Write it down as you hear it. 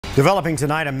Developing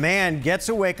tonight, a man gets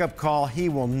a wake-up call he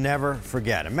will never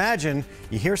forget. Imagine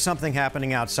you hear something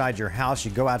happening outside your house,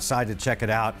 you go outside to check it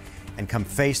out, and come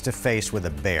face to face with a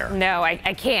bear. No, I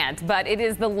can't, but it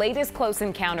is the latest close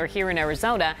encounter here in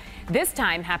Arizona, this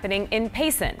time happening in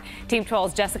Payson. Team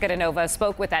 12's Jessica DeNova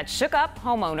spoke with that shook-up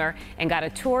homeowner and got a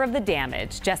tour of the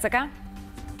damage. Jessica?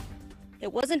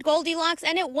 It wasn't Goldilocks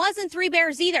and it wasn't three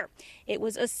bears either. It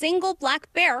was a single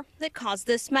black bear that caused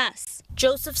this mess.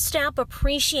 Joseph Stapp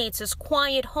appreciates his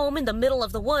quiet home in the middle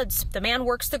of the woods. The man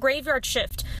works the graveyard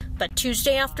shift. But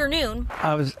Tuesday afternoon,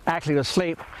 I was actually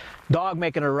asleep, dog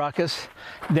making a ruckus.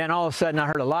 Then all of a sudden I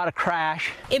heard a lot of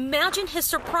crash. Imagine his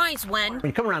surprise when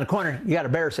you come around the corner, you got a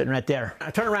bear sitting right there. I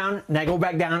turn around and I go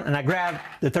back down and I grab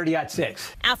the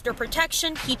 30-06. After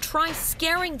protection, he tries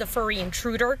scaring the furry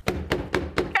intruder.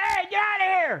 Get out of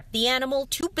here! The animal,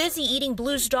 too busy eating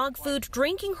Blue's dog food,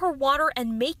 drinking her water,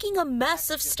 and making a mess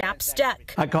of Stapp's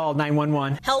deck. I called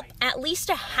 911. Help, at least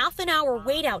a half an hour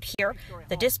wait out here.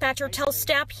 The dispatcher tells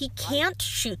Stapp he can't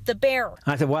shoot the bear.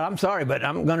 I said, well, I'm sorry, but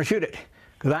I'm going to shoot it.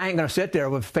 Because I ain't going to sit there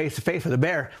with face to face with a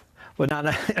bear without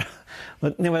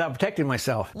protecting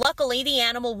myself. Luckily, the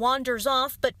animal wanders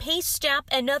off, but pays Stapp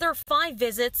another 5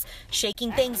 visits,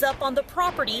 shaking things up on the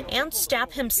property and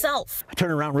Stapp himself. I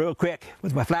turn around real quick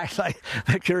with my flashlight,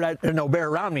 make sure that there's no bear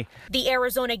around me. The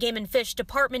Arizona Game and Fish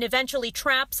Department eventually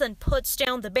traps and puts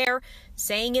down the bear,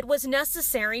 saying it was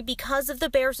necessary because of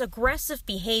the bear's aggressive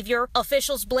behavior.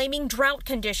 Officials blaming drought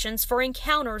conditions for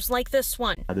encounters like this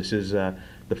one. This is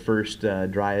the first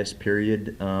driest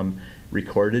period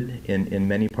recorded in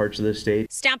many parts of the state.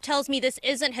 Stapp tells me this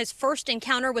isn't his first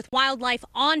encounter with wildlife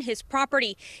on his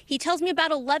property. He tells me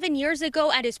about 11 years ago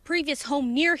at his previous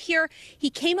home near here, he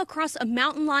came across a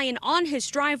mountain lion on his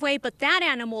driveway, but that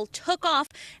animal took off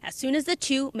as soon as the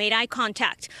two made eye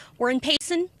contact. We're in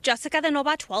Payson, Jessica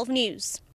DeNova, 12 News.